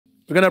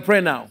We're going to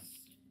pray now.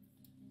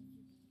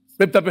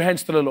 Lift up your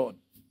hands to the Lord.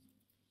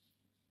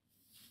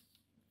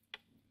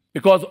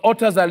 Because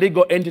altars are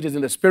legal entities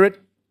in the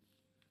spirit,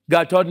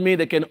 God told me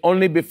they can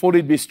only be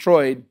fully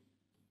destroyed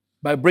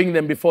by bringing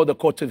them before the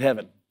courts of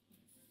heaven.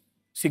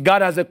 See,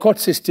 God has a court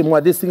system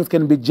where these things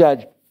can be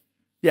judged.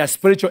 They are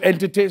spiritual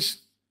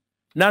entities.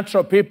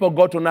 Natural people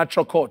go to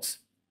natural courts.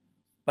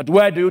 But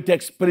where do you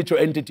take spiritual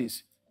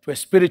entities? To a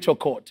spiritual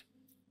court.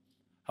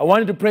 I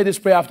want you to pray this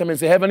prayer after me and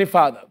say, Heavenly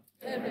Father,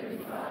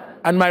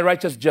 and my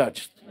righteous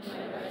judge,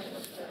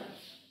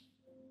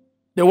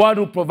 the one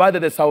who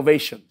provided the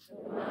salvation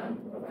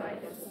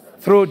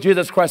through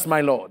Jesus Christ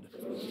my Lord.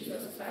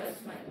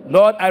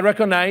 Lord, I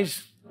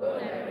recognize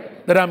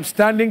that I'm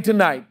standing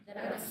tonight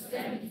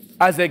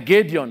as a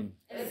Gideon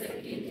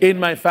in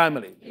my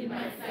family.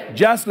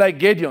 Just like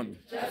Gideon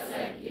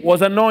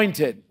was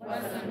anointed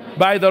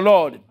by the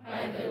Lord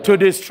to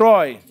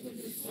destroy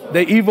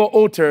the evil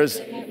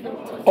altars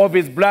of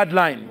his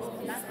bloodline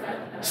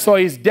so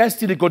his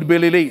destiny could be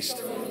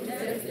released.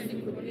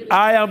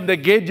 I am the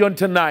Gideon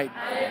tonight,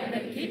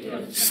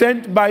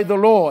 sent by the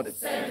Lord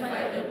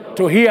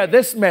to hear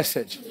this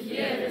message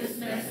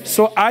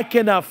so I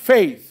can have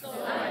faith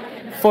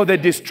for the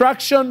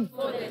destruction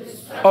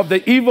of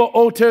the evil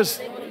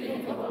altars,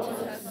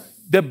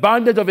 the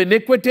bondage of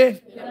iniquity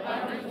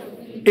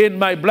in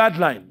my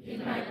bloodline.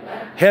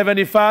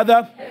 Heavenly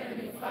Father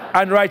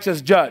and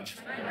righteous judge,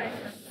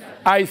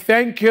 I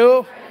thank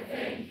you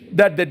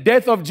that the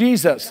death of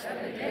Jesus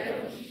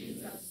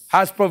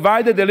has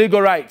provided the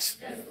legal rights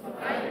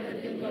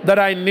that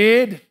I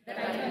need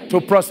to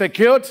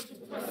prosecute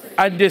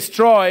and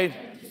destroy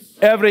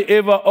every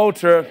evil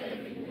altar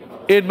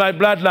in my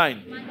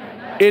bloodline,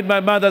 in my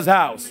mother's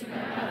house,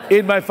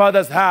 in my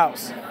father's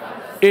house,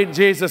 in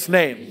Jesus'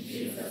 name.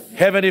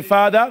 Heavenly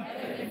Father,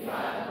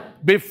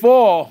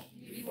 before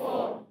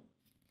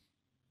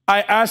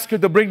I ask you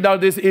to bring down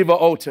these evil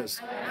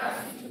altars,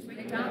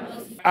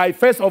 I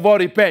first of all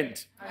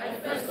repent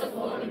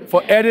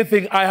for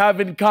anything I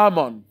have in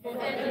common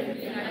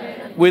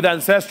with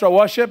ancestral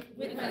worship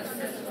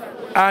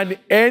and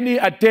any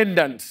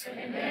attendance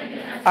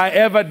I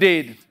ever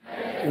did,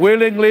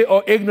 willingly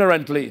or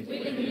ignorantly,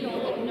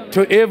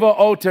 to evil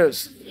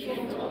altars.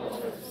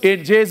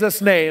 In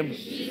Jesus' name,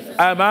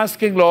 I'm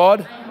asking,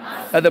 Lord,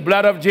 that the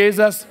blood of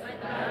Jesus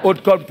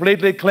would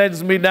completely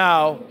cleanse me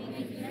now,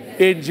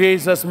 in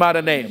Jesus'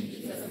 mighty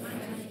name.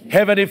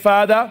 Heavenly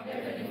Father,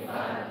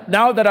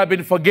 now that I've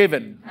been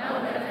forgiven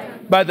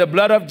by the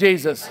blood of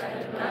Jesus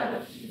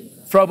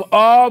from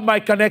all my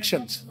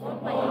connections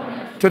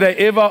to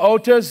the evil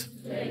altars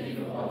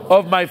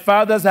of my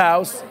father's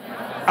house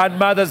and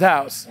mother's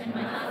house,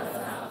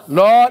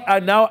 Lord, I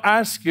now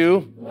ask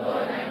you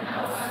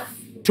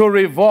to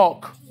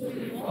revoke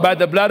by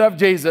the blood of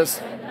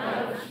Jesus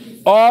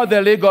all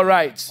the legal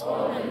rights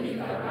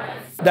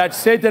that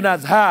Satan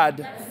has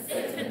had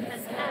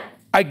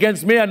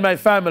against me and my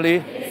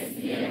family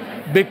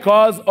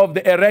because of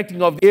the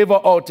erecting of evil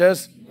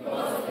altars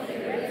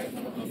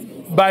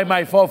by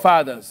my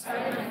forefathers.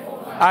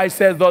 I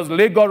said those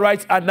legal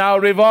rights are now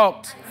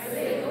revoked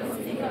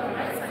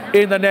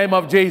in the name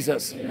of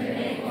Jesus.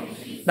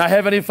 Now,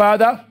 Heavenly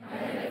Father,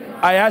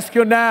 I ask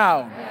you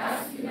now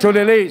to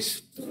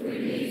release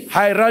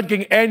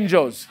high-ranking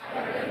angels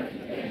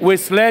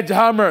with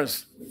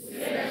sledgehammers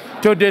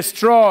to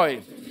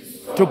destroy,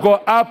 to go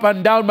up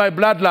and down my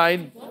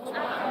bloodline,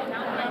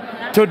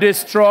 to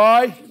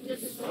destroy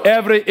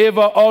every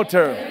evil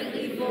altar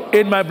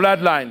in my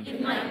bloodline.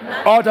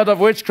 Altars of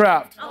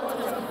witchcraft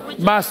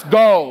must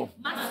go.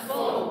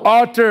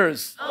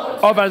 Altars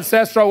of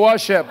ancestral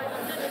worship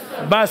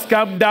must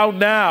come down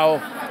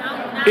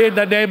now in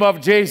the name of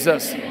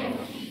Jesus.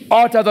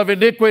 Altars of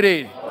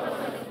iniquity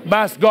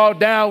must go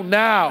down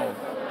now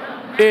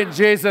in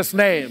Jesus'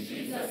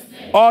 name.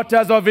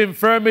 Altars of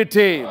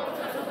infirmity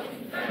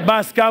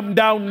must come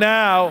down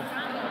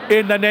now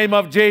in the name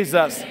of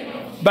Jesus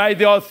by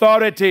the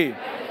authority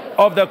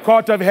of the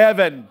court of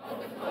heaven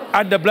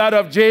and the blood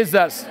of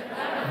Jesus.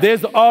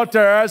 These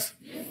altars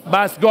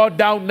must go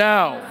down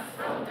now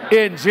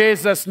in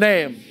Jesus'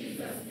 name.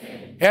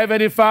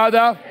 Heavenly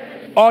Father,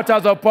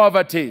 altars of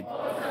poverty,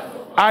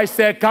 I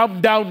say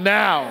come down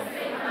now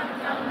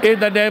in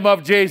the name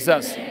of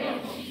Jesus.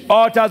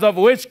 Altars of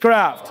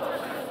witchcraft,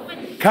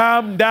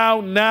 come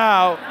down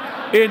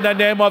now in the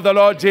name of the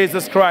Lord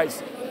Jesus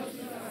Christ.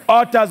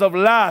 Altars of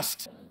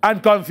lust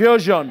and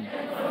confusion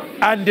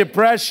and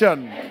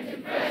depression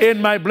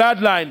in my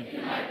bloodline,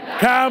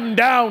 come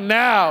down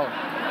now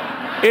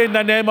in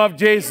the name of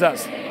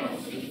Jesus.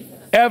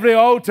 Every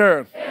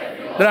altar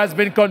that has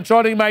been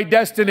controlling my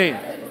destiny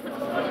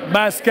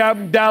must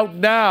come down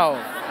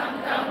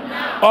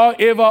now. All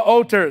evil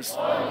altars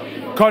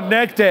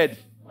connected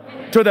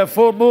to the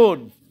full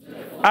moon,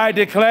 I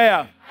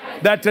declare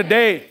that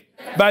today,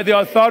 by the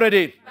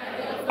authority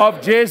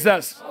of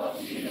Jesus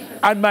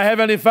and my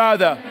Heavenly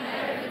Father,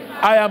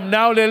 I am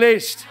now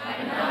released.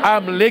 I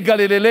am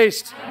legally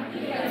released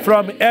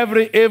from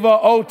every evil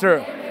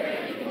altar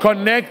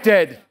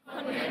connected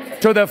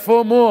to the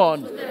full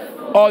moon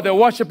or the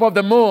worship of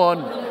the moon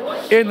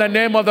in the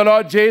name of the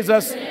Lord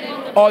Jesus,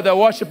 or the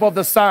worship of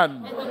the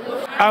Son.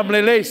 I'm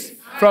released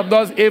from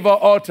those evil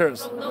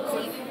altars.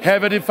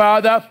 Heavenly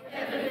Father,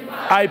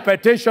 I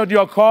petition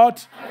your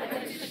court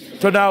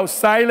to now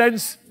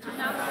silence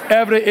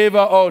every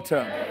evil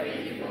altar.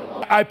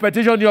 I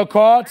petition your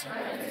court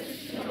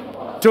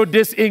to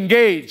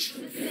disengage,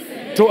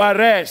 to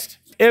arrest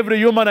every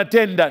human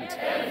attendant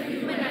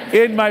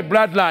in my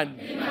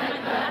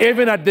bloodline,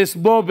 even at this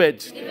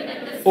moment,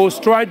 who's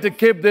trying to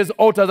keep these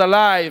altars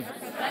alive.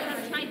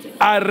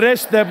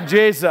 Arrest them,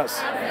 Jesus,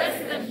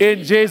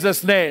 in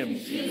Jesus'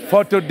 name.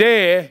 For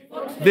today,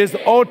 these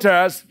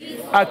altars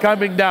are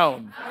coming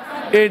down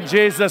in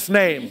Jesus'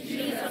 name.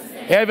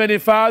 Heavenly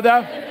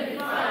Father,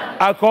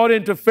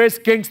 according to 1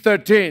 Kings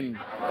 13,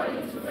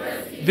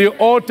 the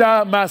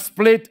altar must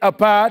split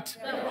apart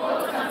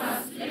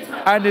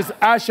and its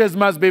ashes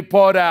must be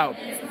poured out.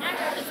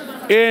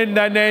 In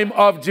the name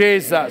of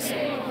Jesus.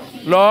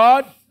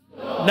 Lord,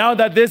 now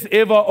that these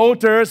evil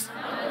altars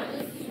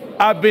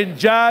have been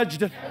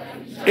judged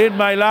in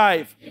my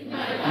life,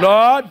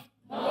 Lord,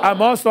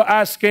 I'm also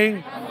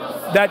asking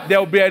that there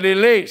will be a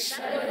release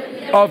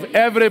of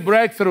every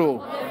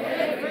breakthrough,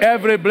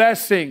 every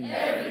blessing,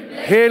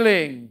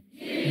 healing,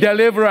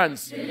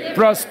 deliverance,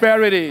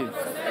 prosperity,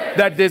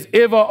 that these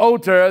evil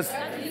altars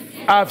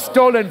have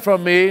stolen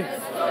from me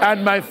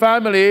and my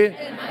family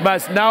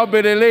must now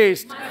be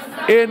released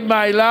in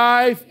my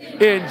life,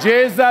 in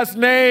Jesus'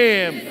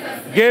 name.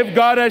 Give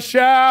God a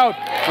shout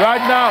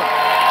right now.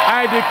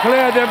 I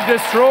declare them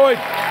destroyed.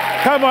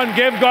 Come on,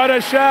 give God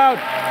a shout.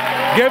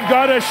 Give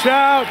God a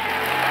shout.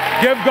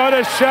 Give God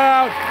a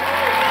shout.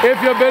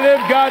 If you believe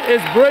God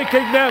is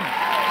breaking them,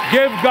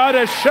 give God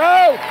a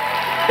shout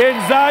in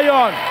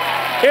Zion.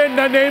 In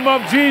the name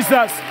of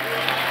Jesus.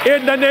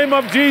 In the name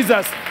of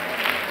Jesus.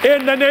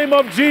 In the name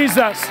of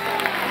Jesus.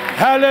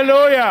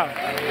 Hallelujah.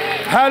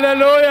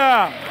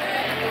 Hallelujah.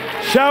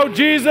 Shout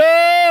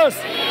Jesus.